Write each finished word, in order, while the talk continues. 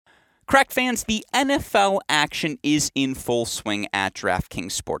Correct, fans, the NFL action is in full swing at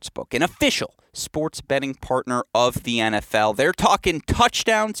DraftKings Sportsbook, an official sports betting partner of the NFL. They're talking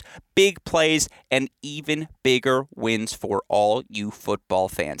touchdowns, big plays, and even bigger wins for all you football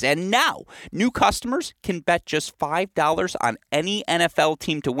fans. And now, new customers can bet just $5 on any NFL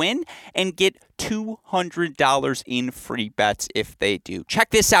team to win and get $200 in free bets if they do.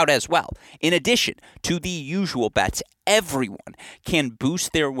 Check this out as well. In addition to the usual bets, everyone can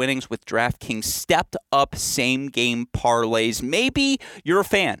boost their winnings with DraftKings stepped-up same-game parlays. Maybe you're a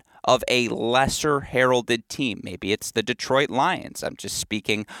fan of a lesser heralded team. Maybe it's the Detroit Lions. I'm just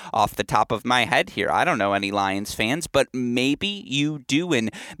speaking off the top of my head here. I don't know any Lions fans, but maybe you do,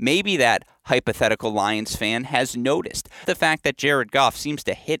 and maybe that hypothetical Lions fan has noticed the fact that Jared Goff seems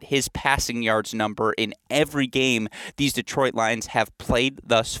to hit his passing yards number in every game these Detroit Lions have played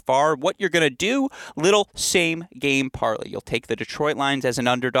thus far. What you're going to do, little same game parlay. You'll take the Detroit Lions as an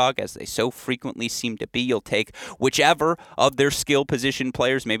underdog, as they so frequently seem to be. You'll take whichever of their skill position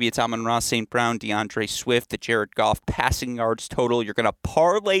players, maybe it's Amon-Ra St. Brown, DeAndre Swift, the Jared Goff passing yards total. You're going to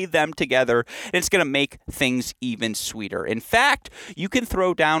parlay them together, and it's going to make things even sweeter. In fact, you can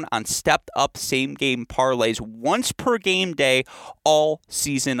throw down on stepped-up same-game parlays once per game day all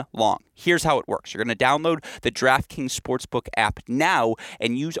season long. Here's how it works. You're going to download the DraftKings Sportsbook app now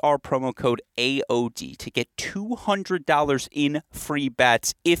and use our promo code AOD to get $200 in free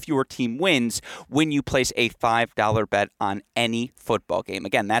bets if your team wins when you place a $5 bet on any football game.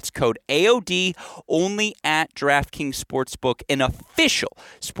 Again, that's code AOD only at DraftKings Sportsbook, an official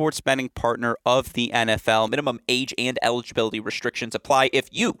sports betting partner of the NFL. Minimum age and eligibility restrictions apply if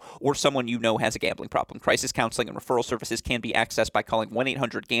you or someone you know has a gambling problem. Crisis counseling and referral services can be accessed by calling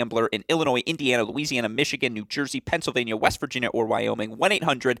 1-800-GAMBLER in Illinois, Indiana, Louisiana, Michigan, New Jersey, Pennsylvania, West Virginia, or Wyoming.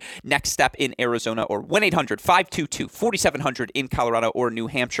 1-800-NEXT STEP in Arizona, or 1-800-522-4700 in Colorado or New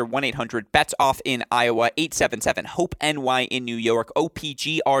Hampshire. 1-800-BETS-OFF in Iowa. 877-HOPE-NY in New York.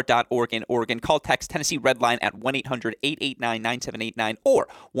 OPGR.org in Oregon. Call text Tennessee Redline at 1-800-889-9789 or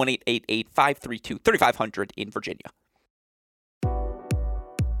 1-888-532-3500 in Virginia.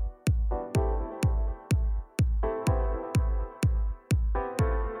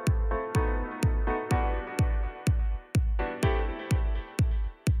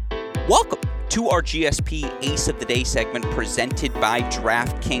 Welcome to our GSP Ace of the Day segment presented by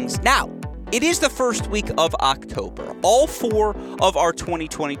DraftKings. Now, it is the first week of October. All four of our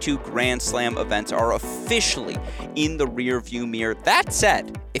 2022 Grand Slam events are officially in the rearview mirror. That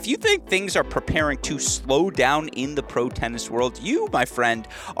said, if you think things are preparing to slow down in the pro tennis world, you, my friend,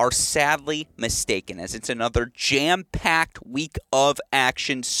 are sadly mistaken, as it's another jam-packed week of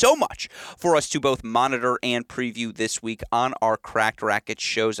action. So much for us to both monitor and preview this week on our Cracked Racquets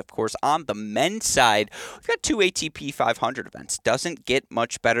shows. Of course, on the men's side, we've got two ATP 500 events. Doesn't get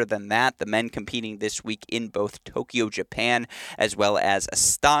much better than that. The men competing this week in both Tokyo, Japan, as well as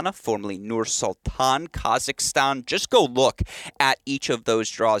Astana, formerly Nur Sultan, Kazakhstan. Just go look at each of those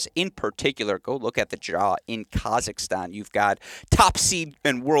draws. In particular, go look at the draw in Kazakhstan. You've got top seed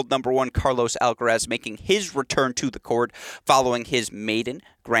and world number one Carlos Alcaraz making his return to the court following his maiden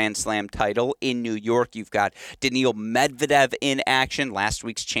Grand Slam title in New York. You've got Daniil Medvedev in action, last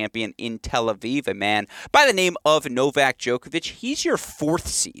week's champion in Tel Aviv, a man by the name of Novak Djokovic. He's your fourth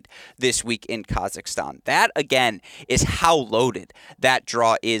seed this week in Kazakhstan. That, again, is how loaded that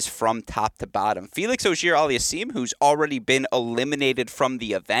draw is from top to bottom. Felix Auger-Aliassime, who's already been eliminated from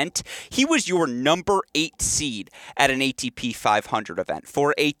the event, he was your number 8 seed at an ATP 500 event.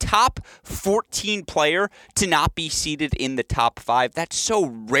 For a top 14 player to not be seeded in the top 5, that's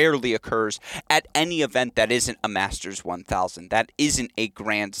so rarely occurs at any event that isn't a Masters 1000. That isn't a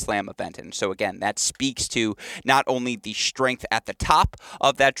Grand Slam event. And so, again, that speaks to not only the strength at the top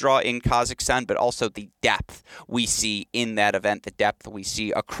of that draw in Kazakhstan, but also the depth we see in that event, the depth we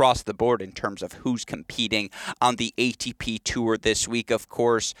see across the board in terms of who's competing on the ATP Tour this week. Of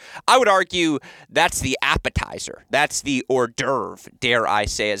course, I would argue that's the appetizer. That's the hors d'oeuvre, dare I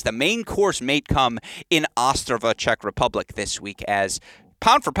say, as the main course may come in Ostrava, Czech Republic this week, as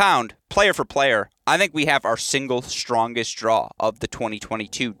pound for pound, player for player, I think we have our single strongest draw of the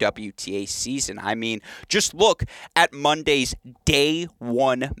 2022 WTA season. I mean, just look at Monday's day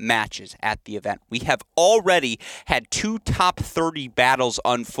one matches at the event. We have already had 2 top 30 battles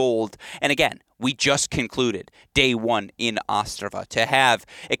unfold. And again, we just concluded day one in Ostrava to have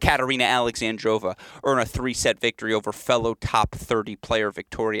Ekaterina Alexandrova earn a 3-set victory over fellow top 30 player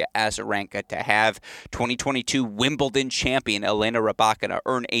Victoria Azarenka, to have 2022 Wimbledon champion Elena Rybakina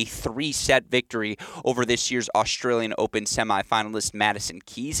earn a 3-set victory over this year's Australian Open semifinalist Madison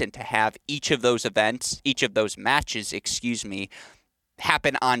Keys, and to have each of those matches,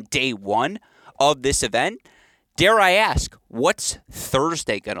 happen on day one of this event. Dare I ask, what's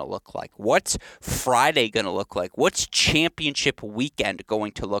Thursday going to look like? What's Friday going to look like? What's championship weekend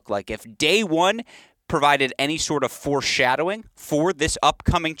going to look like? If day one provided any sort of foreshadowing for this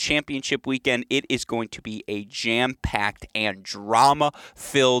upcoming championship weekend, it is going to be a jam-packed and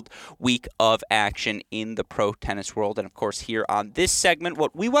drama-filled week of action in the pro tennis world. And of course, here on this segment,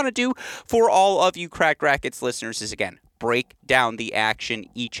 what we want to do for all of you Cracked Racquets listeners is, again, break down the action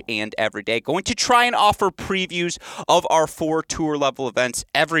each and every day. Going to try and offer previews of our 4 tour level events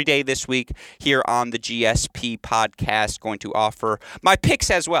every day this week here on the GSP podcast. Going to offer my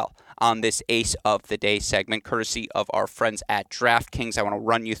picks as well on this Ace of the Day segment, courtesy of our friends at DraftKings. I want to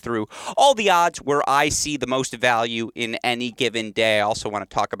run you through all the odds where I see the most value in any given day. I also want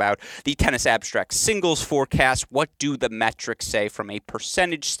to talk about the Tennis Abstract singles forecast. What do the metrics say from a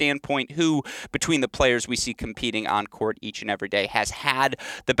percentage standpoint? Who, between the players we see competing on court each and every day, has had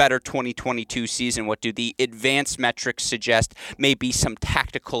the better 2022 season? What do the advanced metrics suggest may be some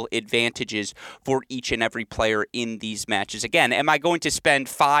tactical advantages for each and every player in these matches? Again, am I going to spend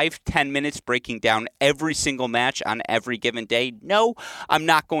 5-10 minutes breaking down every single match on every given day? No, I'm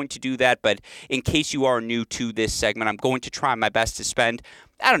not going to do that, but in case you are new to this segment, I'm going to try my best to spend,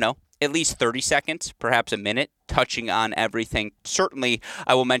 I don't know, at least 30 seconds, perhaps a minute, touching on everything. Certainly,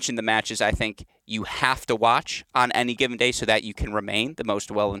 I will mention the matches I think you have to watch on any given day so that you can remain the most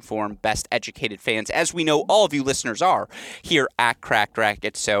well-informed, best-educated fans, as we know all of you listeners are here at Cracked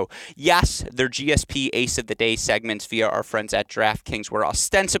Racquets. So, yes, they're GSP Ace of the Day segments via our friends at DraftKings, where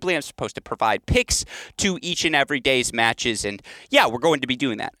ostensibly I'm supposed to provide picks to each and every day's matches. And, yeah, we're going to be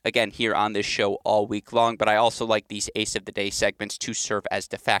doing that, again, here on this show all week long. But I also like these Ace of the Day segments to serve as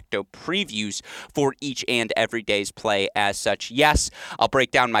de facto previews for each and every day's play as such. Yes, I'll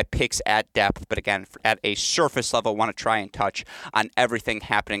break down my picks at depth, but again, at a surface level, I want to try and touch on everything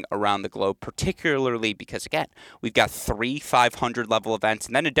happening around the globe, particularly because, again, we've got 3 500-level events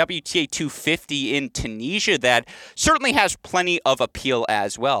and then a WTA 250 in Tunisia that certainly has plenty of appeal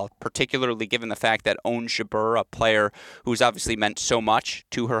as well, particularly given the fact that Ons Jabeur, a player who's obviously meant so much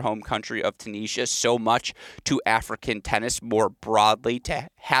to her home country of Tunisia, so much to African tennis more broadly, to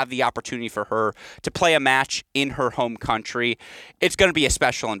have the opportunity for her to play a match in her home country, it's going to be a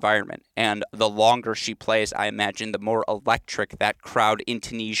special environment. And the longer she plays, I imagine the more electric that crowd in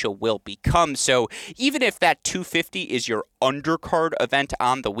Tunisia will become. So even if that 250 is your undercard event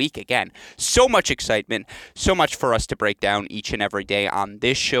on the week, again, so much excitement, so much for us to break down each and every day on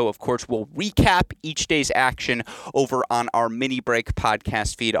this show. Of course, we'll recap each day's action over on our Mini Break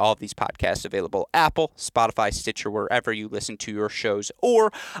podcast feed. All of these podcasts available Apple, Spotify, Stitcher, wherever you listen to your shows,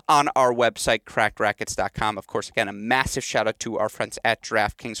 or on our website, crackedrackets.com. Of course, again, a massive shout out to our friends at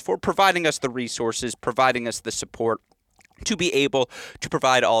DraftKings for providing us the resources, providing us the support to be able to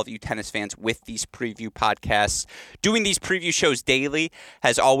provide all of you tennis fans with these preview podcasts. Doing these preview shows daily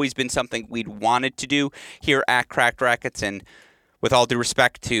has always been something we'd wanted to do here at Cracked Racquets, and with all due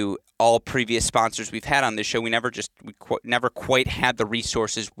respect to all previous sponsors we've had on this show, we never quite had the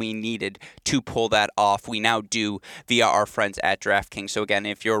resources we needed to pull that off. We now do via our friends at DraftKings. So again,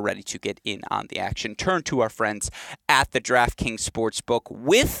 if you're ready to get in on the action, turn to our friends at the DraftKings Sportsbook.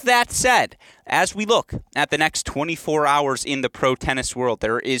 With that said, as we look at the next 24 hours in the pro tennis world,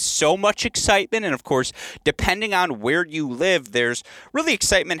 there is so much excitement. And of course, depending on where you live, there's really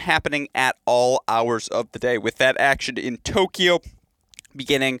excitement happening at all hours of the day. With that action in Tokyo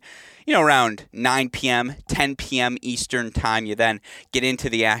beginning, around 9 p.m., 10 p.m. Eastern time. You then get into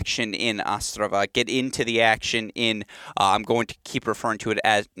the action in Ostrava, get into the action in, I'm going to keep referring to it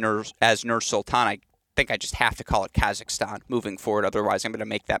as Nur Sultan. I think I just have to call it Kazakhstan moving forward. Otherwise, I'm going to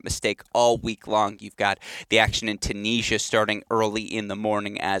make that mistake all week long. You've got the action in Tunisia starting early in the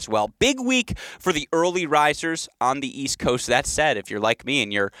morning as well. Big week for the early risers on the East Coast. That said, if you're like me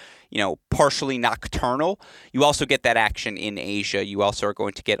and you're partially nocturnal, you also get that action in Asia. You also are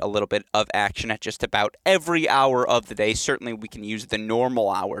going to get a little bit of action at just about every hour of the day. Certainly, we can use the normal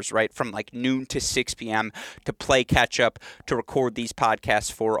hours, right, from like noon to 6 p.m. to play catch-up, to record these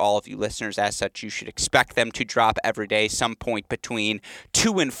podcasts for all of you listeners. As such, you should expect them to drop every day, some point between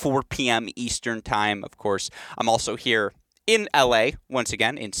 2 and 4 p.m. Eastern time. Of course, I'm also here in LA, once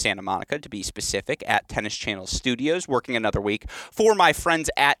again, in Santa Monica, to be specific, at Tennis Channel Studios, working another week for my friends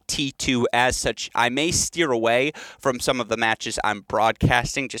at T2. As such, I may steer away from some of the matches I'm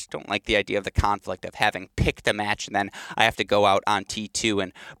broadcasting. Just don't like the idea of the conflict of having picked a match and then I have to go out on T2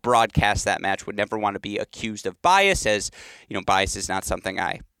 and broadcast that match. Would never want to be accused of bias, as, bias is not something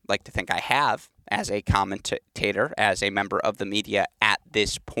I like to think I have as a commentator, as a member of the media at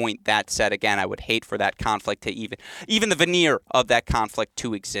this point. That said, again, I would hate for that conflict to even the veneer of that conflict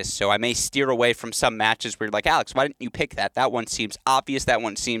to exist. So I may steer away from some matches where you're like, Alex, why didn't you pick that? That one seems obvious. That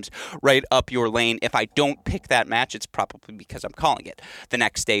one seems right up your lane. If I don't pick that match, it's probably because I'm calling it the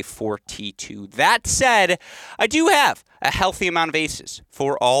next day for T2. That said, I do have a healthy amount of aces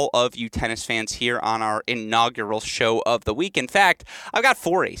for all of you tennis fans here on our inaugural show of the week. In fact, I've got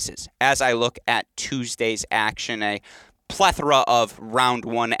 4 aces as I look at Tuesday's action, a plethora of round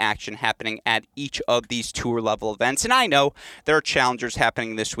 1 action happening at each of these tour level events. And I know there are challengers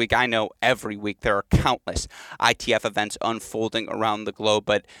happening this week. I know every week there are countless ITF events unfolding around the globe,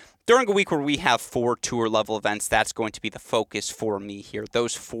 but during a week where we have 4 tour level events, that's going to be the focus for me here.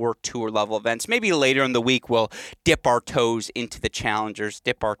 Those 4 tour level events. Maybe later in the week we'll dip our toes into the challengers,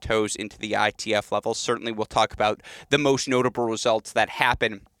 dip our toes into the ITF levels. Certainly we'll talk about the most notable results that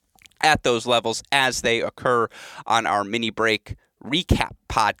happen at those levels as they occur on our mini break recap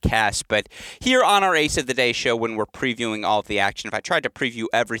podcast. But here on our Ace of the Day show, when we're previewing all of the action, if I tried to preview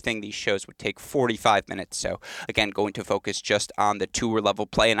everything, these shows would take 45 minutes. So again, going to focus just on the tour level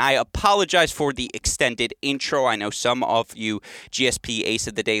play. And I apologize for the extended intro. I know some of you GSP Ace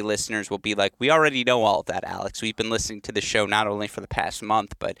of the Day listeners will be like, we already know all of that, Alex. We've been listening to the show not only for the past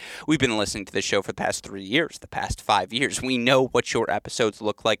month, but we've been listening to the show for the past 3 years, the past 5 years. We know what your episodes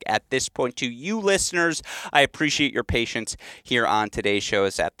look like at this point. To you listeners, I appreciate your patience here on today's show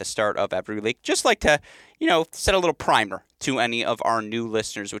as at the start of every week. Just like to, set a little primer to any of our new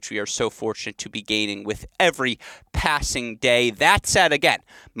listeners, which we are so fortunate to be gaining with every passing day. That said, again,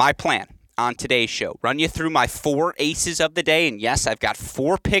 my plan on today's show, run you through my 4 aces of the day. And yes, I've got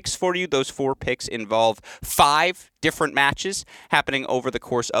 4 picks for you. Those 4 picks involve 5 different matches happening over the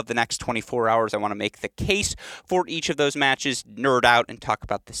course of the next 24 hours. I want to make the case for each of those matches, nerd out and talk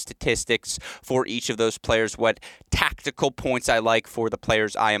about the statistics for each of those players, what tactical points I like for the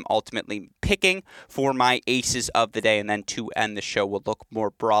players I am ultimately picking for my aces of the day. And then to end the show, we'll look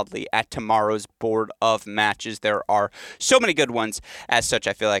more broadly at tomorrow's board of matches. There are so many good ones. As such,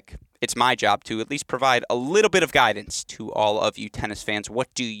 I feel like it's my job to at least provide a little bit of guidance to all of you tennis fans.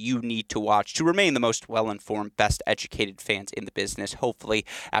 What do you need to watch to remain the most well-informed, best-educated fans in the business? Hopefully,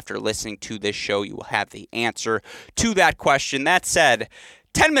 after listening to this show, you will have the answer to that question. That said,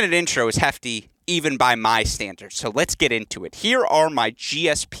 10-minute intro is hefty, even by my standards. So let's get into it. Here are my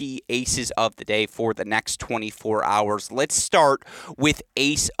GSP aces of the day for the next 24 hours. Let's start with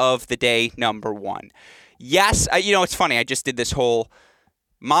ace of the day number 1. Yes, it's funny. I just did this whole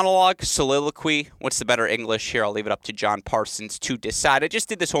monologue, soliloquy, what's the better English here? I'll leave it up to John Parsons to decide. I just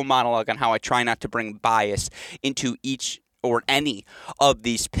did this whole monologue on how I try not to bring bias into each or any of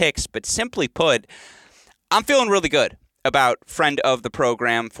these picks, but simply put, I'm feeling really good about friend of the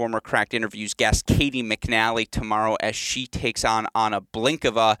program, former Cracked Interviews guest Caty McNally tomorrow as she takes on Anna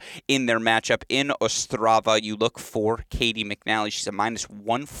Blinkova in their matchup in Ostrava. You look for Caty McNally. She's a minus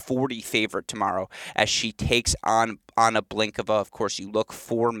 140 favorite tomorrow as she takes on Anna Blinkova. Of course, you look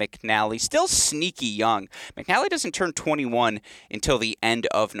for McNally. Still sneaky young. McNally doesn't turn 21 until the end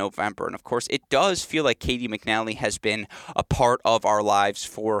of November. And of course, it does feel like Caty McNally has been a part of our lives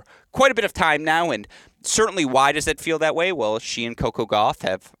for quite a bit of time now. And certainly, why does it feel that way? Well, she and Coco Gauff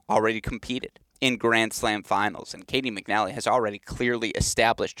have already competed in Grand Slam finals, and Caty McNally has already clearly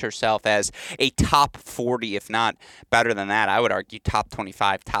established herself as a top 40, if not better than that. I would argue top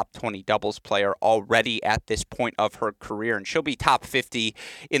 25, top 20 doubles player already at this point of her career, and she'll be top 50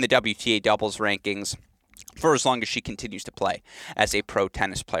 in the WTA doubles rankings for as long as she continues to play as a pro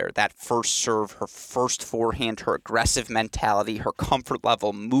tennis player. That first serve, her first forehand, her aggressive mentality, her comfort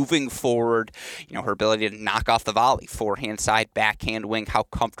level moving forward, her ability to knock off the volley, forehand side, backhand wing, how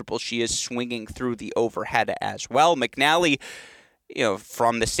comfortable she is swinging through the overhead as well. McNally,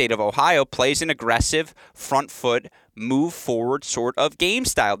 from the state of Ohio, plays an aggressive front foot, move forward sort of game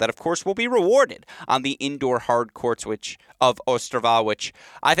style that, of course, will be rewarded on the indoor hard courts of Ostrava, which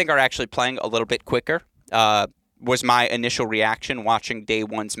I think are actually playing a little bit quicker. Was my initial reaction watching day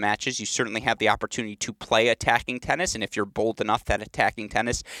one's matches. You certainly have the opportunity to play attacking tennis, and if you're bold enough, that attacking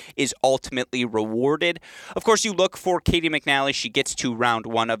tennis is ultimately rewarded. Of course, you look for Caty McNally. She gets to round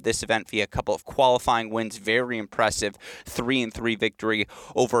 1 of this event via a couple of qualifying wins. Very impressive 3-3 victory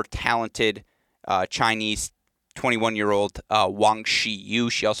over talented Chinese 21-year-old Wang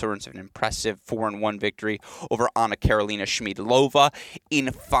Shiyu. She also earns an impressive 4-1 victory over Anna Karolina Schmiedlova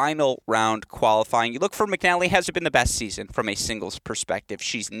in final round qualifying. You look for McNally. Hasn't been the best season from a singles perspective.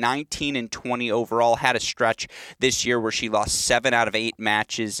 She's 19-20 overall. Had a stretch this year where she lost 7 out of 8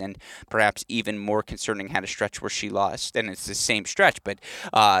 matches, and perhaps even more concerning, had a stretch where she lost, and it's the same stretch, but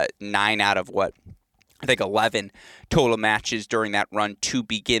 9 out of 11 total matches during that run to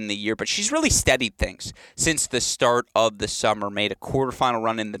begin the year. But she's really steadied things since the start of the summer. Made a quarterfinal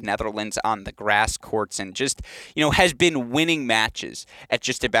run in the Netherlands on the grass courts, and just, has been winning matches at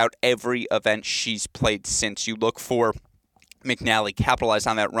just about every event she's played since. You look for McNally, capitalize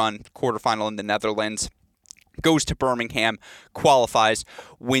on that run, quarterfinal in the Netherlands, goes to Birmingham, qualifies,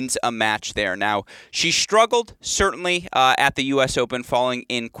 wins a match there. Now, she struggled, certainly, at the U.S. Open, falling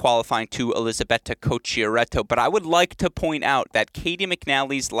in qualifying to Elisabetta Cocciaretto, but I would like to point out that Caty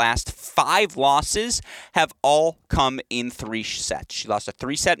McNally's last 5 losses have all come in 3 sets. She lost a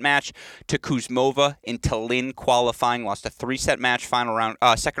 3-set match to Kuzmova in Tallinn qualifying, lost a 3-set match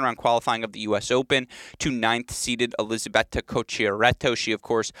second round qualifying of the U.S. Open to 9th-seeded Elisabetta Cocciaretto. She, of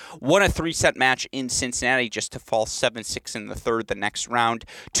course, won a 3-set match in Cincinnati just to fall 7-6 in the third the next round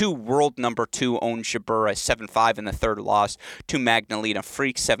to world number 2 Ons Jabeur, 7-5 in the third loss to Magdalena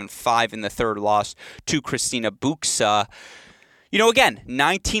Fricke, 7-5 in the third loss to Kristina Buxa. Again,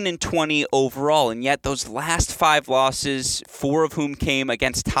 19-20 overall, and yet those last 5 losses, 4 of whom came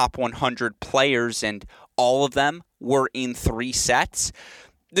against top 100 players, and all of them were in 3 sets.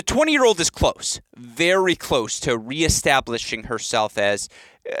 The 20-year-old is close, very close to reestablishing herself as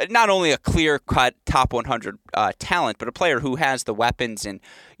not only a clear-cut top 100 talent, but a player who has the weapons and,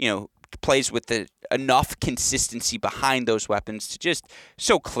 plays with enough consistency behind those weapons to just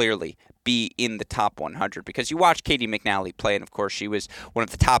so clearly be in the top 100. Because you watch Caty McNally play, and of course she was one of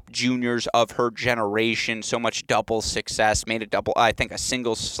the top juniors of her generation, so much double success, made a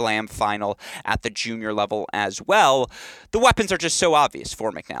single slam final at the junior level as well. The weapons are just so obvious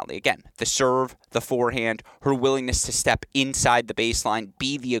for McNally. Again, the serve, the forehand, her willingness to step inside the baseline,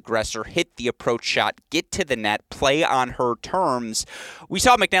 be the aggressor, hit the approach shot, get to the net, play on her terms. We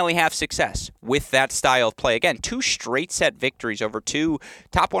saw McNally have success with that style of play. Again, 2 straight set victories over 2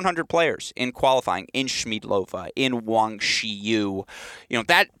 top 100 players in qualifying, in Schmiedlova, in Wang Shiyu.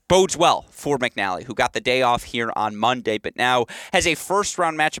 That bodes well for McNally, who got the day off here on Monday, but now has a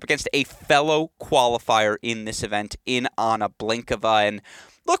first-round matchup against a fellow qualifier in this event, in Anna Blinkova. And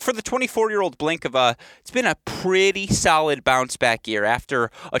look, for the 24-year-old Blinkova, it's been a pretty solid bounce-back year after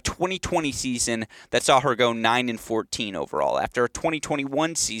a 2020 season that saw her go 9-14 overall, after a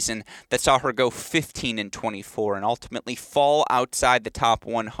 2021 season that saw her go 15-24, and ultimately fall outside the top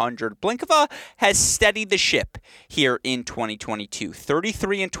 100. Blinkova has steadied the ship here in 2022.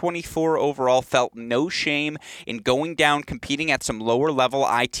 33-24 overall, felt no shame in going down, competing at some lower-level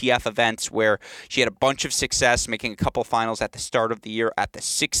ITF events where she had a bunch of success, making a couple finals at the start of the year at the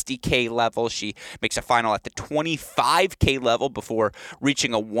 60K level. She makes a final at the 25K level before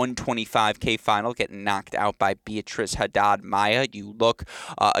reaching a 125K final, getting knocked out by Beatriz Haddad Maia. You look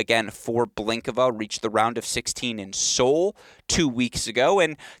again for Blinkova, reached the round of 16 in Seoul 2 weeks ago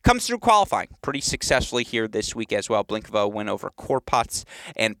and comes through qualifying pretty successfully here this week as well. Blinkova win over Korpatz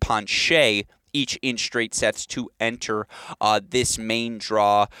and Ponche, each in straight sets to enter this main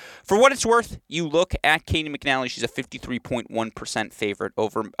draw. For what it's worth, you look at Caty McNally, she's a 53.1% favorite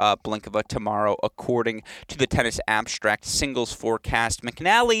over Blinkova tomorrow, according to the Tennis Abstract singles forecast.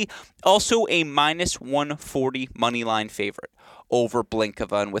 McNally also a minus 140 moneyline favorite over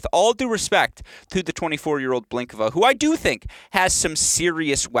Blinkova. And with all due respect to the 24-year-old Blinkova, who I do think has some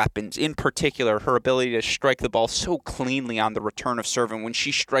serious weapons, in particular her ability to strike the ball so cleanly on the return of serve, and when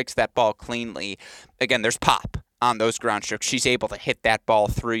she strikes that ball cleanly, again, there's pop on those ground strokes. She's able to hit that ball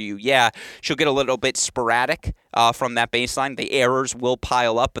through you. Yeah, she'll get a little bit sporadic from that baseline. The errors will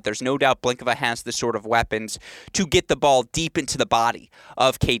pile up, but there's no doubt Blinkova has the sort of weapons to get the ball deep into the body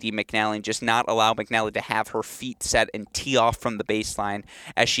of Caty McNally and just not allow McNally to have her feet set and tee off from the baseline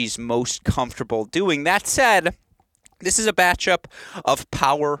as she's most comfortable doing. That said, this is a matchup of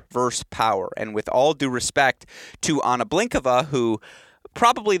power versus power, and with all due respect to Anna Blinkova, who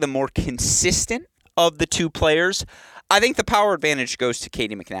probably the more consistent of the two players, I think the power advantage goes to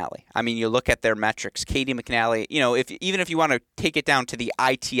Caty McNally. I mean, you look at their metrics. Caty McNally, even if you want to take it down to the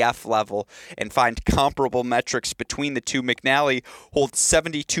ITF level and find comparable metrics between the two, McNally holds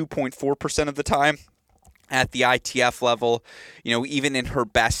 72.4% of the time at the ITF level. Even in her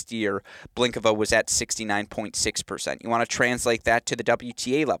best year, Blinkova was at 69.6%. You want to translate that to the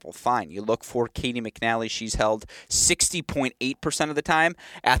WTA level, fine. You look for Caty McNally, she's held 60.8% of the time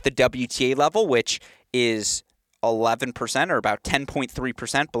at the WTA level, which is 11%, or about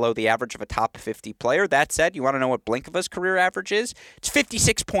 10.3% below the average of a top 50 player. That said, you want to know what Blinkova's career average is? It's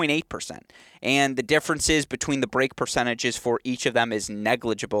 56.8%. And the differences between the break percentages for each of them is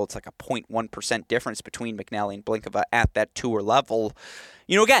negligible. It's like a 0.1% difference between McNally and Blinkova at that tour level.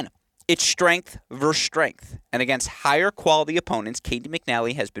 Again, it's strength versus strength. And against higher quality opponents, Caty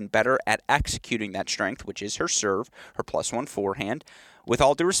McNally has been better at executing that strength, which is her serve, her +1 forehand, with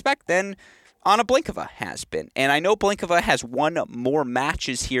all due respect, than Anna Blinkova has been. And I know Blinkova has won more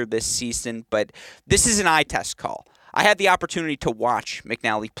matches here this season, but this is an eye test call. I had the opportunity to watch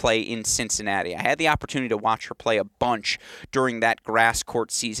McNally play in Cincinnati. I had the opportunity to watch her play a bunch during that grass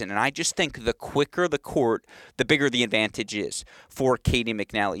court season, and I just think the quicker the court, the bigger the advantage is for Caty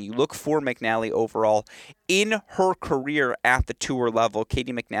McNally. You look for McNally overall in her career at the tour level. Caty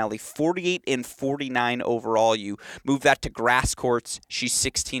McNally, 48 and 49 overall. You move that to grass courts, she's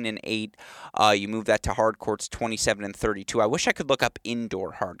 16 and 8. You move that to hard courts, 27 and 32. I wish I could look up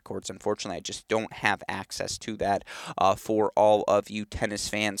indoor hard courts. Unfortunately, I just don't have access to that for all of you tennis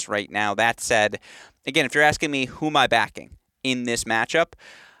fans right now. That said, again, if you're asking me who am I backing in this matchup,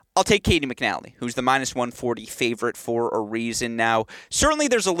 I'll take Caty McNally, who's the -140 favorite for a reason. Now, certainly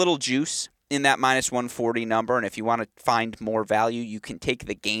there's a little juice in that -140 number, and if you want to find more value, you can take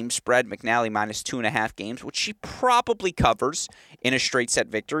the game spread. McNally -2.5 games, which she probably covers in a straight set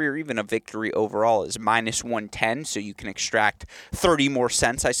victory, or even a victory overall, is -110, so you can extract 30 more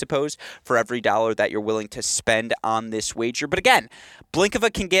cents, I suppose, for every dollar that you're willing to spend on this wager. But again,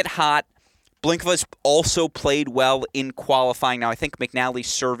 Blinkova can get hot. Blinkova's also played well in qualifying. Now, I think McNally's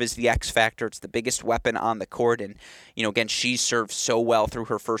serve is the X factor. It's the biggest weapon on the court. And, again, she's served so well through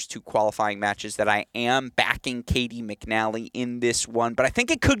her first 2 qualifying matches that I am backing Caty McNally in this one. But I think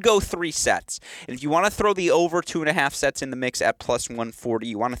it could go 3 sets. And if you want to throw the over 2.5 sets in the mix at +140,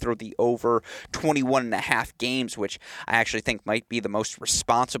 you want to throw the over 21.5 games, which I actually think might be the most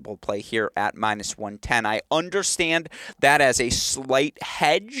responsible play here at -110. I understand that as a slight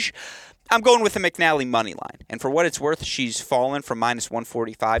hedge. I'm going with the McNally money line. And for what it's worth, she's fallen from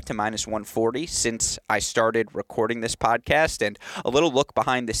 -145 to -140 since I started recording this podcast. And a little look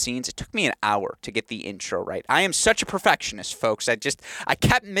behind the scenes, it took me an hour to get the intro right. I am such a perfectionist, folks. I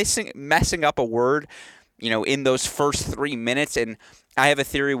kept messing up a word, in those first 3 minutes. And I have a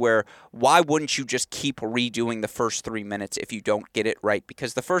theory where why wouldn't you just keep redoing the first 3 minutes if you don't get it right?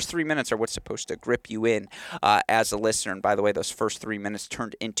 Because the first 3 minutes are what's supposed to grip you in as a listener. And by the way, those first 3 minutes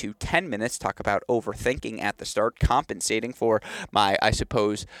turned into 10 minutes. Talk about overthinking at the start, compensating for my, I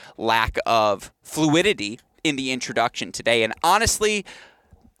suppose, lack of fluidity in the introduction today. And honestly,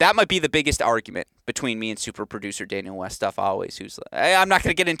 that might be the biggest argument between me and super producer Daniel Westoff always, I'm not going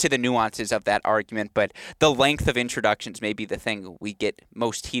to get into the nuances of that argument, but the length of introductions may be the thing we get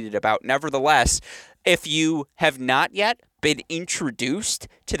most heated about. Nevertheless, if you have not yet been introduced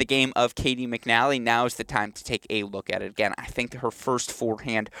to the game of Caty McNally, now is the time to take a look at it. Again, I think her first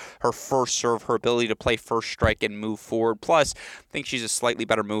forehand, her first serve, her ability to play first strike and move forward, plus I think she's a slightly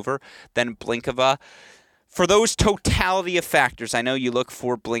better mover than Blinkova. For those totality of factors, I know you look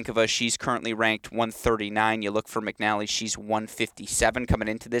for Blinkova. She's currently ranked 139. You look for McNally. She's 157 coming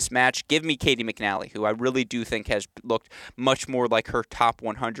into this match. Give me Caty McNally, who I really do think has looked much more like her top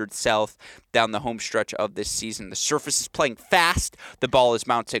 100 self down the home stretch of this season. The surface is playing fast. The ball is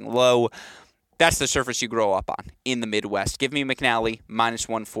bouncing low. That's the surface you grow up on in the Midwest. Give me McNally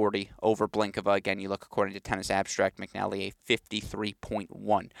 -140 over Blinkova. Again, you look according to Tennis Abstract, McNally a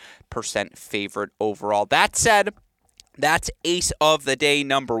 53.1% favorite overall. That said, that's ace of the day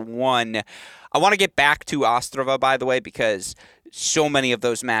number 1. I want to get back to Ostrava, by the way, because so many of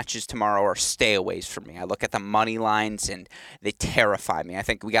those matches tomorrow are stayaways for me. I look at the money lines, and they terrify me. I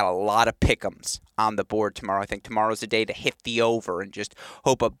think we got a lot of pick'ems on the board tomorrow. I think tomorrow's a day to hit the over and just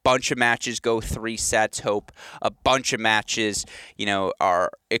hope a bunch of matches go 3 sets, hope a bunch of matches,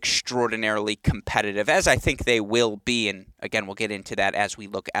 are extraordinarily competitive, as I think they will be. And again, we'll get into that as we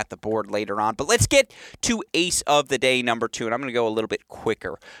look at the board later on. But let's get to ace of the day number 2, and I'm going to go a little bit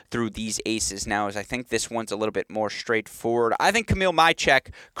quicker through these aces now, as I think this one's a little bit more straightforward. I think Kamil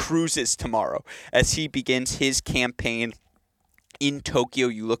Majchak cruises tomorrow as he begins his campaign in Tokyo.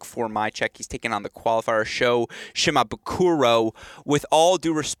 You look for Majchak. He's taking on the qualifier Sho Shimabukuro. With all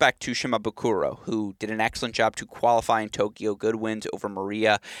due respect to Shimabukuro, who did an excellent job to qualify in Tokyo, good wins over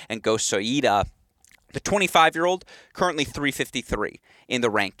Maria and Go Soida. The 25-year-old, currently 353 in the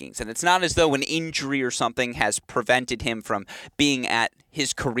rankings. And it's not as though an injury or something has prevented him from being at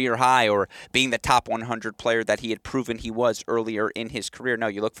his career high or being the top 100 player that he had proven he was earlier in his career. No,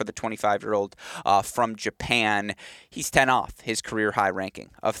 you look for the 25-year-old from Japan. He's 10 off his career high ranking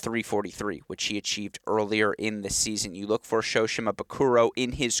of 343, which he achieved earlier in the season. You look for Sho Shimabukuro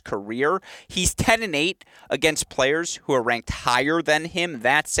in his career. He's 10-8 against players who are ranked higher than him.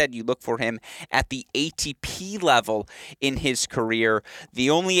 That said, you look for him at the ATP level in his career. The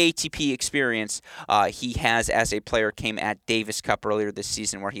only ATP experience he has as a player came at Davis Cup earlier this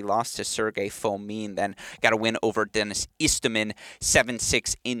season, where he lost to Sergey Fomin, then got a win over Denis Istomin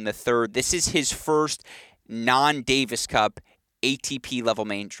 7-6 in the third. This is his first non-Davis Cup ATP level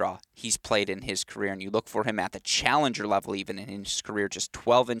main draw he's played in his career, and you look for him at the challenger level even in his career, just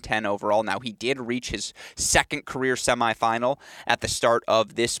 12-10 overall. Now, he did reach his second career semifinal at the start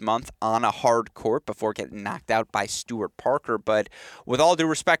of this month on a hard court before getting knocked out by Stuart Parker, but with all due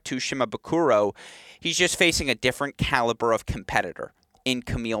respect to Shimabukuro, he's just facing a different caliber of competitor in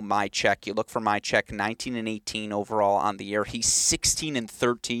Kamil Majchuk. You look for Majchuk 19-18 overall on the year. He's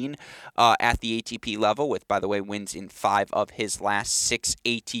 16-13 at the ATP level, with, by the way, wins in 5 of his last 6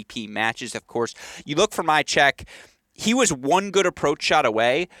 ATP matches. Of course, you look for Majchuk. He was one good approach shot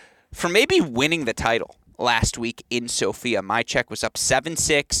away from maybe winning the title last week in Sofia. Majchuk was up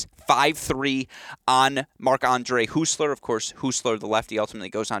 7-6. 5-3 on Marc-Andre Huesler. Of course, Huesler, the lefty, ultimately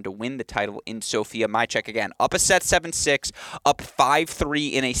goes on to win the title in Sofia. Majchuk, again, up a set 7-6, up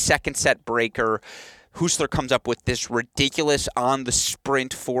 5-3 in a second set breaker. Huesler comes up with this ridiculous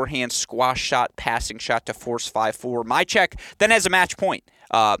on-the-sprint forehand squash shot, passing shot to force 5-4. Majchuk then has a match point,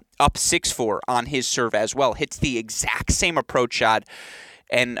 up 6-4 on his serve as well. Hits the exact same approach shot.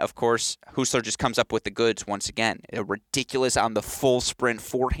 And, of course, Huesler just comes up with the goods once again. A ridiculous on the full sprint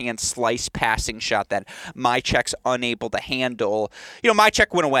forehand slice passing shot that Majchuk's unable to handle.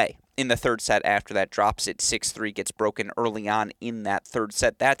 Majchuk went away in the third set after that, drops it 6-3, gets broken early on in that third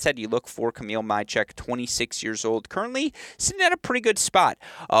set. That said, you look for Kamil Majchuk, 26 years old, currently sitting at a pretty good spot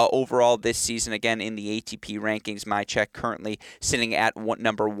overall this season. Again, in the ATP rankings, Majchuk currently sitting at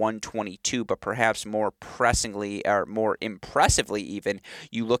number 122, but perhaps more pressingly, or more impressively even,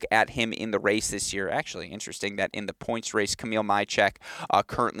 you look at him in the race this year. Actually, interesting that in the points race, Kamil Majchuk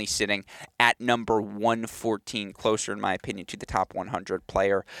currently sitting at number 114, closer, in my opinion, to the top 100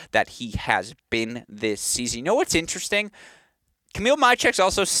 player that he has been this season. You know what's interesting? Kamil Majchuk's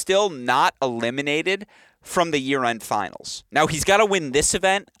also still not eliminated from the year-end finals. Now, he's got to win this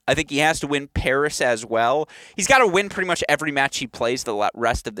event. I think he has to win Paris as well. He's got to win pretty much every match he plays the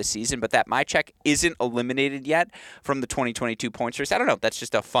rest of the season, but that Majchuk isn't eliminated yet from the 2022 points race. I don't know. That's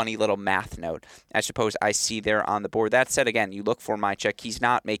just a funny little math note, I suppose, I see there on the board. That said, again, you look for Majchuk. He's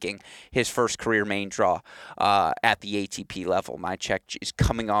not making his first career main draw at the ATP level. Majchuk is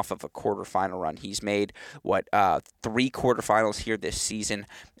coming off of a quarterfinal run. He's made, 3 quarterfinals here this season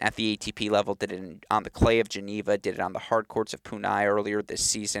at the ATP level. Did it on the clay of Geneva, did it on the hard courts of Punai earlier this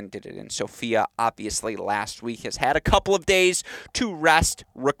season, did it in Sofia, obviously last week. Has had a couple of days to rest,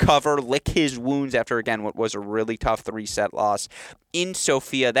 recover, lick his wounds after, again, what was a really tough 3-set loss in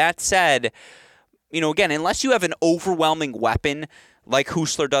Sofia. That said, again, unless you have an overwhelming weapon like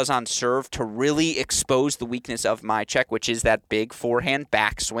Huesler does on serve to really expose the weakness of Majchuk, which is that big forehand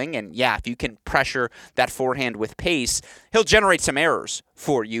backswing. And yeah, if you can pressure that forehand with pace, he'll generate some errors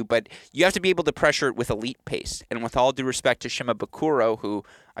for you, but you have to be able to pressure it with elite pace. And with all due respect to Shimabukuro, who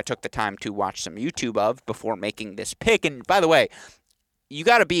I took the time to watch some YouTube of before making this pick, and by the way, you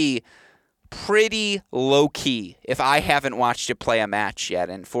got to be pretty low-key if I haven't watched you play a match yet.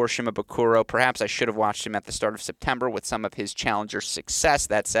 And for Shimabukuro, perhaps I should have watched him at the start of September with some of his challenger success.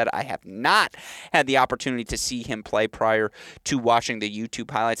 That said, I have not had the opportunity to see him play prior to watching the YouTube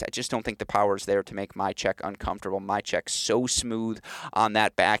highlights. I just don't think the power is there to make Majchuk uncomfortable. Majchuk's so smooth on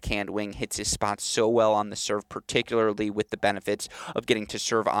that backhand wing, hits his spot so well on the serve, particularly with the benefits of getting to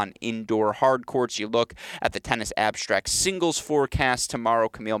serve on indoor hard courts. You look at the Tennis Abstract singles forecast tomorrow,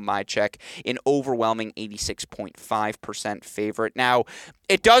 Kamil Majchuk an overwhelming 86.5% favorite. Now,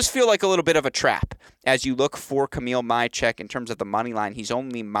 it does feel like a little bit of a trap as you look for Kamil Majchuk in terms of the money line. He's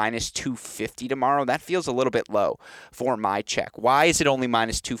only minus 250 tomorrow. That feels a little bit low for Majchuk. Why is it only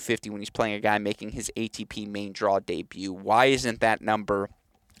minus 250 when he's playing a guy making his ATP main draw debut? Why isn't that number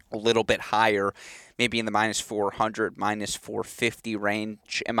a little bit higher, maybe in the minus 400, minus 450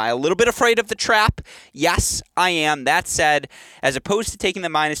 range? Am I a little bit afraid of the trap? Yes, I am. That said, as opposed to taking the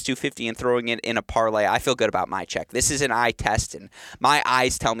minus 250 and throwing it in a parlay, I feel good about Majchuk. This is an eye test, and my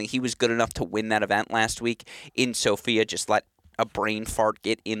eyes tell me he was good enough to win that event last week in Sofia. Just let a brain fart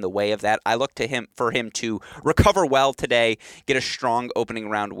get in the way of that. I look to him for him to recover well today, get a strong opening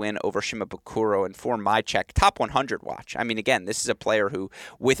round win over Shimabukuro, and for my check, top 100 watch. I mean, again, this is a player who,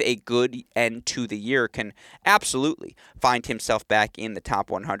 with a good end to the year, can absolutely find himself back in the top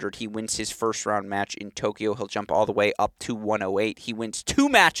 100. He wins his first round match in Tokyo. He'll jump all the way up to 108. He wins 2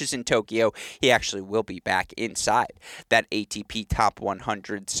 matches in Tokyo. He actually will be back inside that ATP top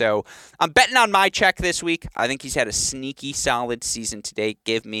 100. So I'm betting on my check this week. I think he's had a sneaky solid season today.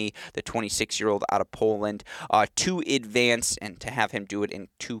 Give me the 26-year-old out of Poland to advance, and to have him do it in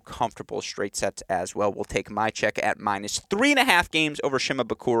 2 comfortable straight sets as well. We'll take my check at minus 3.5 games over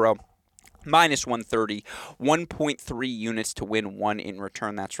Shimabukuro. Minus 130, 1.3 units to win 1 in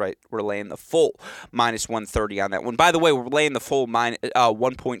return. That's right. We're laying the full minus 130 on that one. By the way, we're laying the full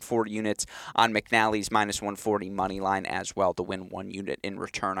 1.4 units on McNally's minus 140 money line as well to win 1 unit in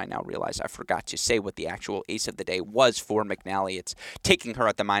return. I now realize I forgot to say what the actual ace of the day was for McNally. It's taking her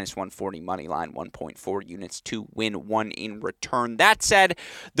at the minus 140 money line, 1.4 units to win 1 in return. That said,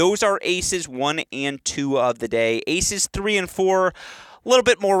 those are aces 1 and 2 of the day. Aces 3 and 4. A little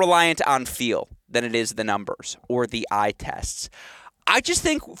bit more reliant on feel than it is the numbers or the eye tests. I just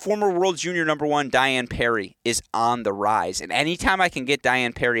think former World Junior #1 Diane Parry is on the rise. And anytime I can get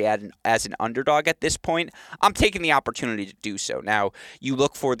Diane Parry as an underdog at this point, I'm taking the opportunity to do so. Now, you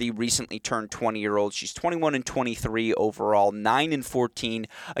look for the recently turned 20-year-old. She's 21 and 23 overall, 9 and 14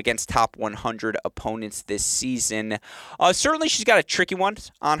 against top 100 opponents this season. Certainly, she's got a tricky one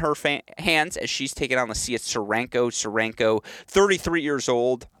on her hands as she's taken on Lucia Tsurenko. Tsurenko, 33 years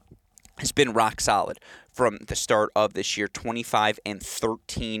old, has been rock solid from the start of this year, 25 and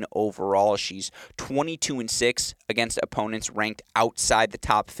 13 overall. She's 22 and 6 against opponents ranked outside the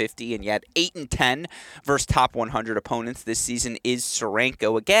top 50, and yet 8 and 10 versus top 100 opponents this season is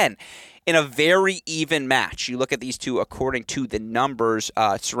Tsurenko. Again, in a very even match. You look at these two according to the numbers.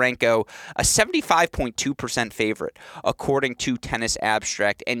 Tsurenko, a 75.2% favorite according to Tennis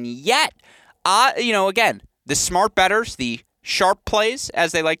Abstract, and yet, again, the smart bettors, the sharp plays,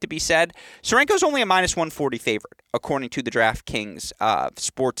 as they like to be said, Tsurenko's only a minus 140 favorite, according to the DraftKings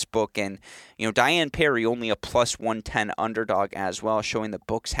sportsbook. And, Diane Parry only a plus 110 underdog as well, showing the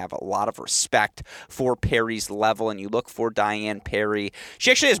books have a lot of respect for Parry's level. And you look for Diane Parry.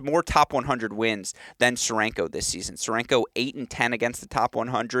 She actually has more top 100 wins than Tsurenko this season. Tsurenko 8 and 10 against the top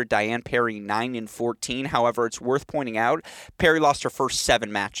 100. Diane Parry 9 and 14. However, it's worth pointing out, Parry lost her first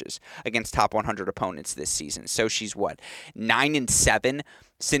 7 matches against top 100 opponents this season. So she's 9 and 7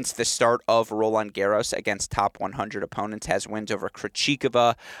 since the start of Roland Garros against top 100 opponents. Has wins over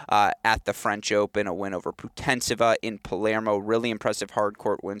Krejcikova at the French Open, a win over Putintseva in Palermo, really impressive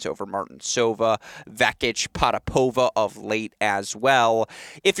hardcourt wins over Martinsova, Vekic, Potapova of late as well.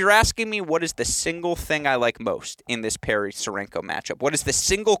 If you're asking me what is the single thing I like most in this Parry-Tsurenko matchup, what is the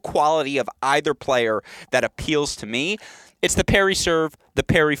single quality of either player that appeals to me, it's the Parry serve, the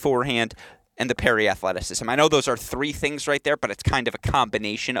Parry forehand, and the Parry athleticism. I know those are 3 things right there, but it's kind of a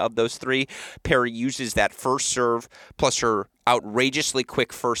combination of those 3. Parry uses that first serve plus her outrageously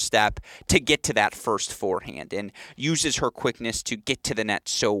quick first step to get to that first forehand, and uses her quickness to get to the net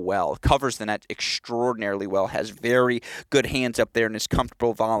so well. Covers the net extraordinarily well, has very good hands up there, and is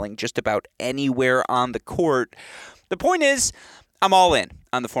comfortable volleying just about anywhere on the court. The point is, I'm all in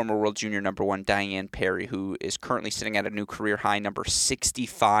on the former World Junior #1 Diane Parry, who is currently sitting at a new career high, number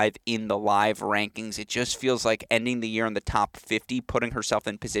 65 in the live rankings. It just feels like ending the year in the top 50, putting herself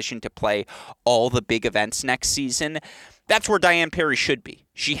in position to play all the big events next season. That's where Diane Parry should be.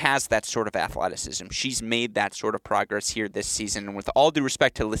 She has that sort of athleticism. She's made that sort of progress here this season. And with all due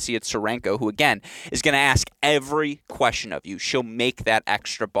respect to Lucia Tsurenko, who, again, is going to ask every question of you, she'll make that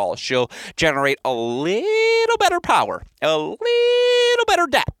extra ball. She'll generate a little better power, a little better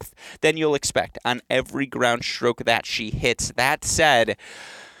depth than you'll expect on every ground stroke that she hits. That said,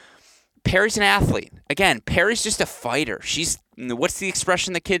 Parry's an athlete. Again, Parry's just a fighter. What's the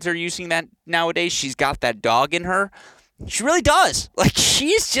expression the kids are using that nowadays? She's got that dog in her. She really does.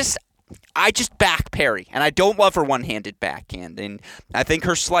 I just back Parry, and I don't love her one-handed backhand, and I think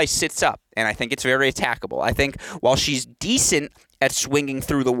her slice sits up, and I think it's very attackable. I think while she's decent at swinging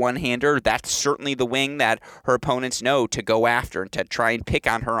through the one-hander, that's certainly the wing that her opponents know to go after and to try and pick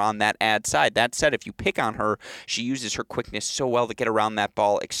on her on that ad side. That said, if you pick on her, she uses her quickness so well to get around that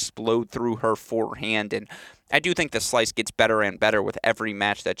ball, explode through her forehand, and I do think the slice gets better and better with every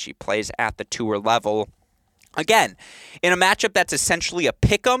match that she plays at the tour level. Again, in a matchup that's essentially a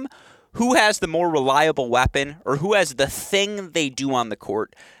pick'em, who has the more reliable weapon, or who has the thing they do on the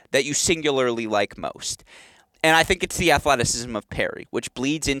court that you singularly like most? And I think it's the athleticism of Perry, which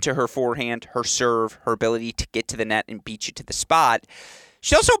bleeds into her forehand, her serve, her ability to get to the net and beat you to the spot.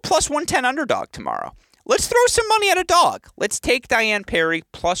 She's also a plus 110 underdog tomorrow. Let's throw some money at a dog. Let's take Diane Perry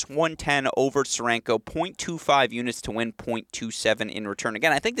plus 110 over Tsurenko, 0.25 units to win, 0.27 in return.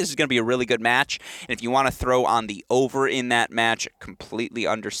 Again, I think this is going to be a really good match. And if you want to throw on the over in that match, completely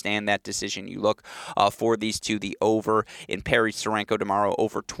understand that decision. You look for these two, the over in Perry Tsurenko tomorrow,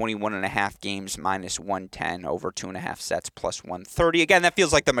 over 21.5 games, minus 110, over 2.5 sets, plus 130. Again, that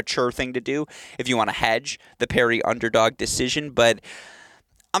feels like the mature thing to do if you want to hedge the Perry underdog decision, but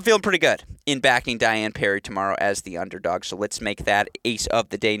I'm feeling pretty good in backing Diane Perry tomorrow as the underdog, so let's make that ace of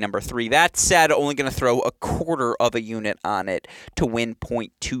the day number 3. That said, only going to throw a quarter of a unit on it to win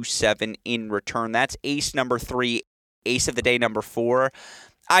 0.27 in return. That's ace number 3, ace of the day number 4.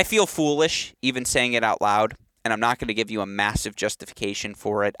 I feel foolish even saying it out loud, and I'm not going to give you a massive justification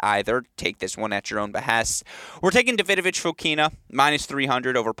for it either. Take this one at your own behest. We're taking Davidovich Fokina, minus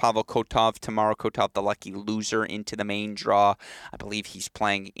 300 over Pavel Kotov tomorrow. Kotov, the lucky loser, into the main draw. I believe he's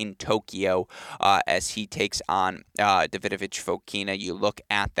playing in Tokyo as he takes on Davidovich Fokina. You look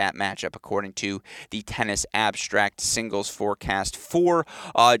at that matchup according to the Tennis Abstract singles forecast for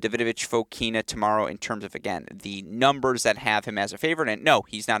Davidovich Fokina tomorrow in terms of, again, the numbers that have him as a favorite. And no,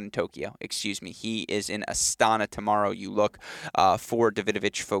 he's not in Tokyo. Excuse me. He is in Astana tomorrow. You look for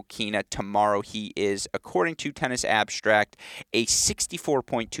Davidovich Fokina tomorrow. He is, according to Tennis Abstract, a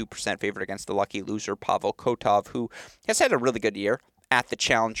 64.2% favorite against the lucky loser Pavel Kotov, who has had a really good year at the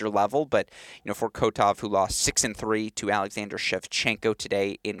challenger level, but for Kotov, who lost 6-3 to Alexander Shevchenko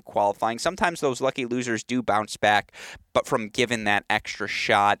today in qualifying, sometimes those lucky losers do bounce back, but from given that extra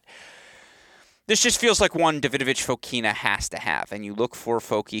shot, this just feels like one Davidovich Fokina has to have. And you look for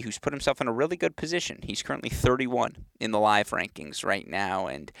Foki, who's put himself in a really good position. He's currently 31 in the live rankings right now.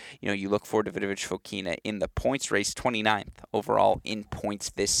 And, you look for Davidovich Fokina in the points race, 29th overall in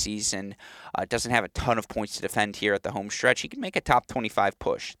points this season. Doesn't have a ton of points to defend here at the home stretch. He can make a top 25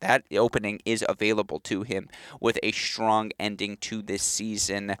 push. That opening is available to him with a strong ending to this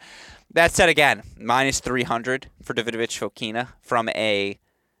season. That said, again, minus 300 for Davidovich Fokina from a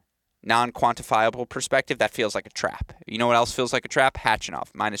non-quantifiable perspective, that feels like a trap. You know what else feels like a trap? Khachanov,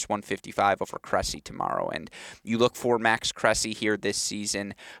 minus 155 over Cressy tomorrow. And you look for Max Cressy here this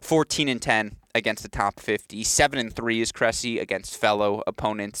season, 14-10 against the top 50. 7-3 is Cressy against fellow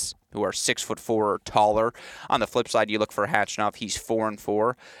opponents who are 6'4" or taller. On the flip side, you look for Khachanov. He's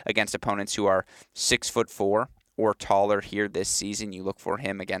 4-4 against opponents who are 6'4" or taller here this season. You look for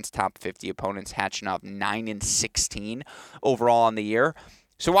him against top 50 opponents. Khachanov 9-16 overall on the year.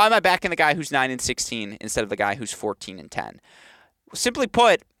 So why am I backing the guy who's 9-16 instead of the guy who's 14-10? Simply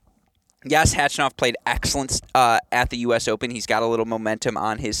put, yes, Khachanov played excellent at the U.S. Open. He's got a little momentum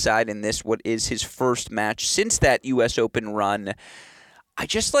on his side in this, what is his first match since that U.S. Open run. I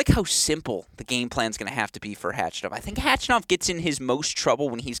just like how simple the game plan's going to have to be for Khachanov. I think Khachanov gets in his most trouble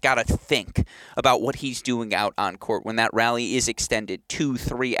when he's got to think about what he's doing out on court, when that rally is extended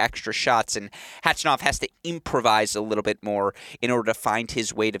 2-3 extra shots, and Khachanov has to improvise a little bit more in order to find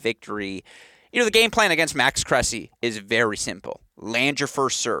his way to victory. The game plan against Max Cressy is very simple. Land your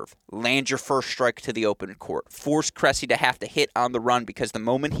first serve. Land your first strike to the open court. Force Cressy to have to hit on the run, because the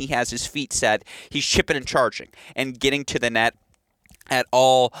moment he has his feet set, he's chipping and charging and getting to the net at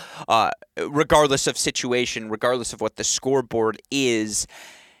all, regardless of situation, regardless of what the scoreboard is.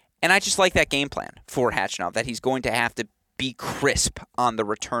 And I just like that game plan for Khachanov, that he's going to have to be crisp on the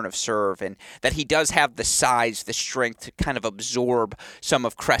return of serve, and that he does have the size, the strength to kind of absorb some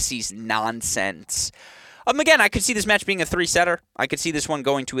of Cressy's nonsense. Again, I could see this match being a 3-setter. I could see this one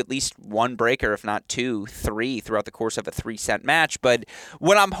going to at least one breaker, if not 2, 3, throughout the course of a 3-set match. But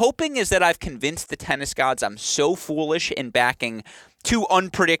what I'm hoping is that I've convinced the tennis gods I'm so foolish in backing two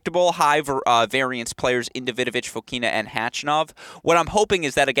unpredictable high variance players in Davidovich Fokina and Khachanov. What I'm hoping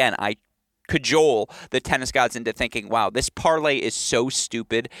is that, again, I cajole the tennis gods into thinking, wow, this parlay is so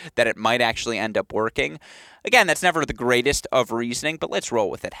stupid that it might actually end up working. Again, that's never the greatest of reasoning, but let's roll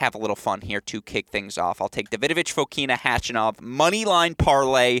with it. Have a little fun here to kick things off. I'll take Davidovich Fokina, Khachanov, money line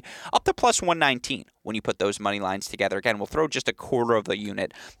parlay up to plus 119 when you put those money lines together. Again, we'll throw just a quarter of the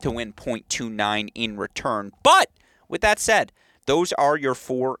unit to win 0.29 in return. But with that said, those are your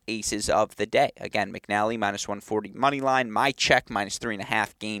 4 aces of the day. Again, McNally, minus 140 money line. My check, minus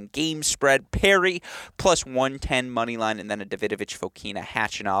 3.5 game spread. Perry, plus 110 money line. And then a Davidovich Fokina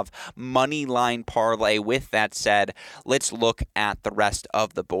Khachanov money line parlay. With that said, let's look at the rest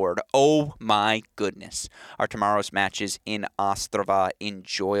of the board. Oh my goodness. Are tomorrow's matches in Ostrava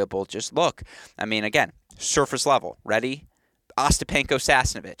enjoyable? Just look. Again, surface level. Ready?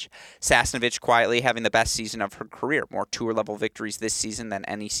 Ostapenko-Sasnovich. Sasnovich quietly having the best season of her career. More tour-level victories this season than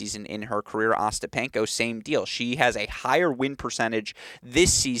any season in her career. Ostapenko, same deal. She has a higher win percentage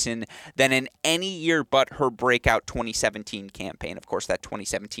this season than in any year but her breakout 2017 campaign. Of course, that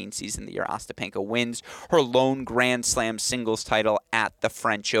 2017 season, the year Ostapenko wins her lone Grand Slam singles title at the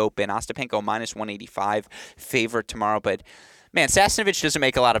French Open. Ostapenko minus 185 favorite tomorrow, but man, Sasnovich doesn't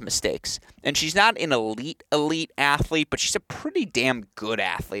make a lot of mistakes. And she's not an elite athlete, but she's a pretty damn good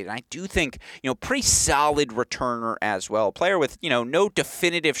athlete. And I do think, pretty solid returner as well. A player with, no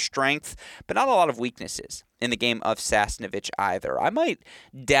definitive strength, but not a lot of weaknesses in the game of Sasnovich either. I might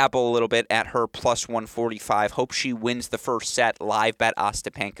dabble a little bit at her plus 145. Hope she wins the first set. Live bet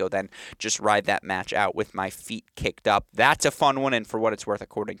Ostapenko, then just ride that match out with my feet kicked up. That's a fun one, and for what it's worth,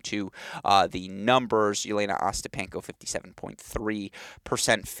 according to the numbers, Jelena Ostapenko,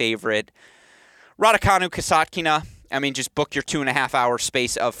 57.3% favorite. Raducanu, Kasatkina, just book your 2.5 hour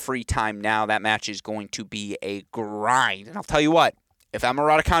space of free time now. That match is going to be a grind. And I'll tell you what, if Emma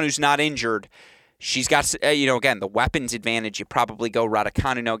Raducanu's not injured, she's got, again, the weapons advantage. You probably go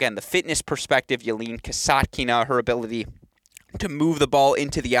Raducanu. Now, again, the fitness perspective, you lean Kasatkina, her ability to move the ball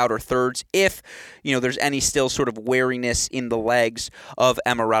into the outer thirds. If, there's any still sort of wariness in the legs of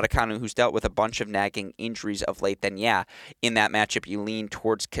Emma Raducanu, who's dealt with a bunch of nagging injuries of late, then yeah, in that matchup, you lean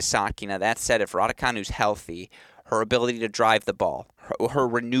towards Kasatkina. That said, if Raducanu's healthy, her ability to drive the ball, her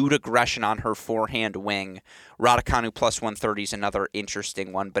renewed aggression on her forehand wing, Raducanu plus 130 is another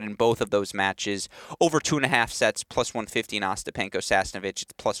interesting one. But in both of those matches, over 2.5 sets, plus 150 in Ostapenko-Sasnovich,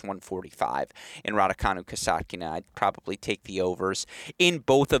 it's plus 145 in Raducanu-Kasatkina. I'd probably take the overs in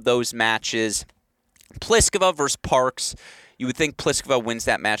both of those matches. Pliskova versus Parks. You would think Pliskova wins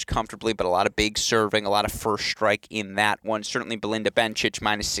that match comfortably, but a lot of big serving, a lot of first strike in that one. Certainly Belinda Bencic,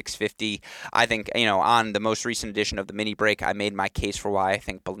 minus 650. I think, on the most recent edition of the mini break, I made my case for why I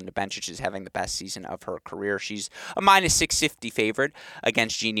think Belinda Bencic is having the best season of her career. She's a minus 650 favorite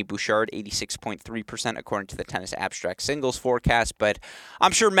against Genie Bouchard, 86.3% according to the Tennis Abstract Singles forecast, but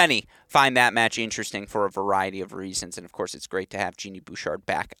I'm sure many find that match interesting for a variety of reasons, and of course it's great to have Genie Bouchard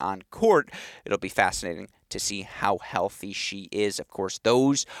back on court. It'll be fascinating to see how healthy she is. Of course,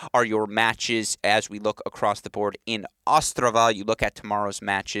 those are your matches as we look across the board in Ostrava. You look at tomorrow's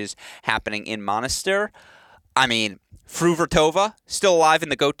matches happening in Monastir. Fruhvirtova, still alive in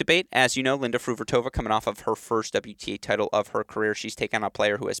the GOAT debate. As you know, Linda Fruhvirtova coming off of her first WTA title of her career. She's taken on a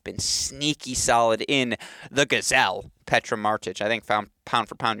player who has been sneaky solid in the Gazelle, Petra Martic. I think pound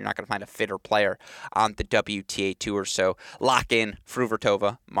for pound, you're not going to find a fitter player on the WTA Tour. So lock in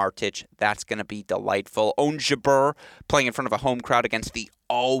Fruhvirtova, Martic. That's going to be delightful. Ons Jabeur playing in front of a home crowd against the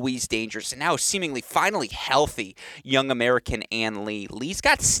always dangerous and now seemingly finally healthy young American Ann Lee. Lee's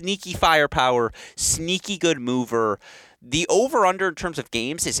got sneaky firepower, sneaky good mover. The over-under in terms of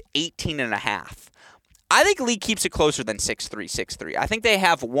games is 18.5. I think Lee keeps it closer than 6-3, 6-3. I think they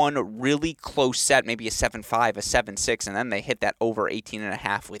have one really close set, maybe a 7-5, a 7-6, and then they hit that over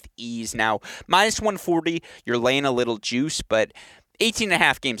 18.5 with ease. Now, minus 140, you're laying a little juice, but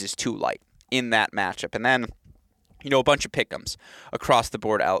 18.5 games is too light in that matchup. And then a bunch of pick'ems across the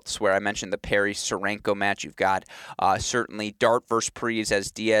board elsewhere. I mentioned the Perry-Serenko match. You've got certainly Dart versus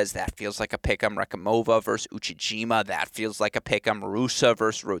Priaz Diaz. That feels like a pick'em. Rekimova versus Uchijima. That feels like a pick'em. Rusa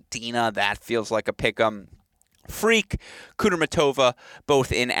versus Rodina. That feels like a pick'em. Freak, Kudermetova,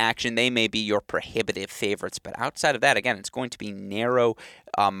 both in action. They may be your prohibitive favorites, but outside of that, again, it's going to be narrow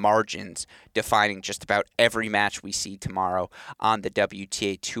margins defining just about every match we see tomorrow on the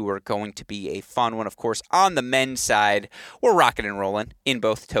WTA Tour. Going to be a fun one. Of course, on the men's side, we're rocking and rolling in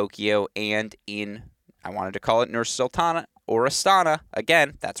both Tokyo and in, I wanted to call it Nur-Sultana or Astana.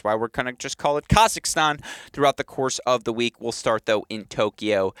 Again, that's why we're going to just call it Kazakhstan throughout the course of the week. We'll start, though, in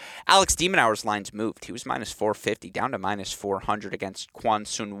Tokyo. Alex de Minaur's lines moved. He was minus 450 down to minus 400 against Kwon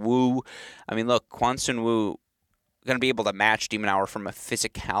Sun Woo. Look, Kwon Sun Woo going to be able to match de Minaur from a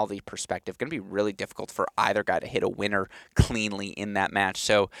physicality perspective. Going to be really difficult for either guy to hit a winner cleanly in that match.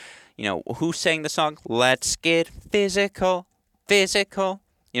 So, who sang the song? Let's get physical, physical.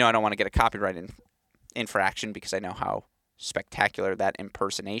 I don't want to get a copyright infraction because I know how spectacular that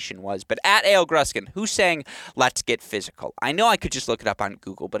impersonation was. But at A.L. Gruskin, who sang Let's Get Physical? I know I could just look it up on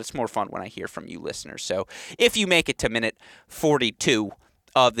Google, but it's more fun when I hear from you listeners. So if you make it to minute 42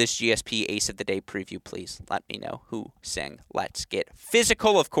 of this GSP Ace of the Day preview, please let me know who sang Let's Get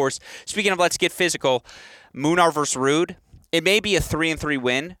Physical. Of course, speaking of Let's Get Physical, Munar versus Ruud. It may be a 3-3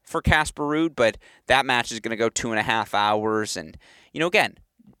 win for Casper Ruud, but that match is going to go 2.5 hours. And, again,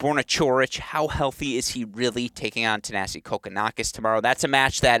 Borna Coric, how healthy is he really, taking on Thanasi Kokkinakis tomorrow? That's a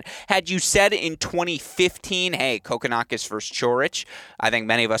match that, had you said in 2015, hey, Kokkinakis versus Coric, I think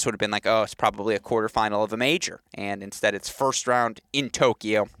many of us would have been like, oh, it's probably a quarterfinal of a major. And instead, it's first round in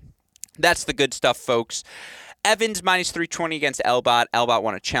Tokyo. That's the good stuff, folks. Evans minus 320 against Elbot. Elbot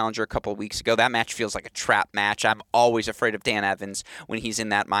won a challenger a couple of weeks ago. That match feels like a trap match. I'm always afraid of Dan Evans when he's in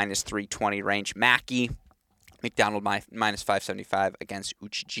that minus 320 range. Mackie, McDonald minus 575 against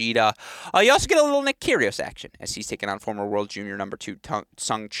Uchijita. You also get a little Nick Kyrgios action as he's taking on former world junior number 2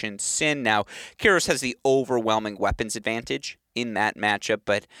 Sung Chin Sin. Now, Kyrgios has the overwhelming weapons advantage in that matchup,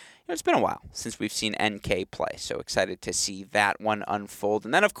 but it's been a while since we've seen NK play, so excited to see that one unfold.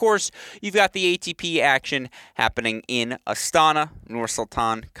 And then, of course, you've got the ATP action happening in Astana,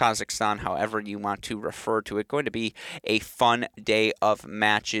 Nur-Sultan, Kazakhstan, however you want to refer to it. Going to be a fun day of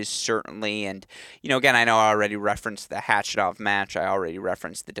matches, certainly. And, again, I know I already referenced the Khachanov match. I already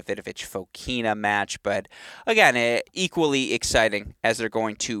referenced the Davidovich-Fokina match. But, again, equally exciting as they're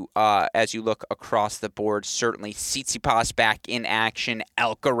going to, as you look across the board, certainly Tsitsipas back in action,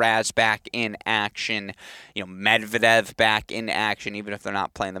 Alcaraz back in action, Medvedev back in action, even if they're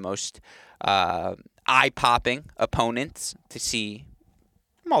not playing the most eye-popping opponents, to see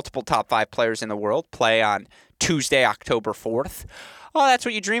multiple top 5 players in the world play on Tuesday, October 4th. Oh, that's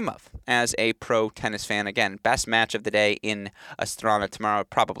what you dream of as a pro tennis fan. Again, best match of the day in Astana tomorrow,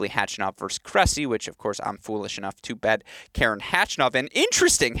 probably Khachanov versus Cressy, which, of course, I'm foolish enough to bet Karen Khachanov. And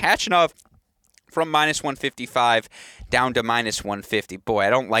interesting, Khachanov from minus 155 down to minus 150. Boy, I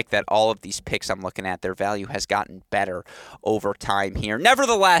don't like that all of these picks I'm looking at, their value has gotten better over time here.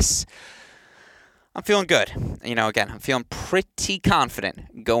 Nevertheless, I'm feeling good. Again, I'm feeling pretty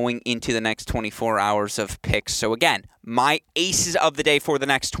confident going into the next 24 hours of picks. So again, my aces of the day for the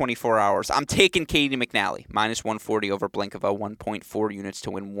next 24 hours. I'm taking Katie McNally, minus 140 over Blinkova, 1.4 units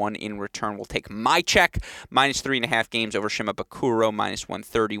to win 1 in return. We'll take my check, minus 3.5 games over Shima Bakuro, minus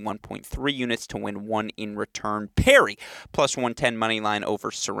 130, 1.3 units to win 1 in return. Perry, plus 110 money line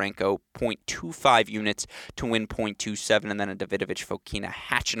over Serenko, 0.25 units to win 0.27. And then a Davidovich-Fokina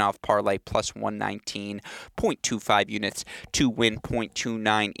Khachanov parlay, plus 119, 0.25 units to win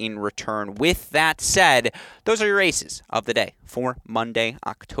 0.29 in return. With that said, those are your aces of the day for Monday,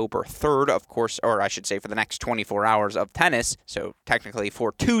 October 3rd, of course, or I should say for the next 24 hours of tennis, so technically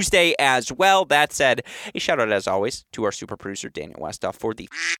for Tuesday as well. That said, a shout out as always to our super producer Daniel Westoff for the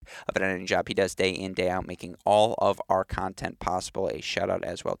of an editing job he does day in, day out, making all of our content possible. A shout out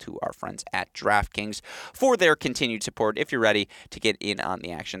as well to our friends at DraftKings for their continued support. If you're ready to get in on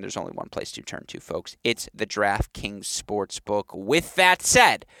the action, there's only one place to turn to, folks. It's the DraftKings Sportsbook. With that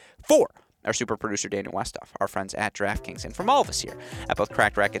said, for our super producer, Daniel Westoff, our friends at DraftKings, and from all of us here at both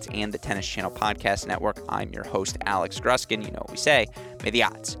Cracked Racquets and the Tennis Channel Podcast Network, I'm your host, Alex Gruskin. You know what we say, may the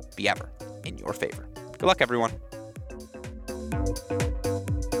odds be ever in your favor. Good luck, everyone.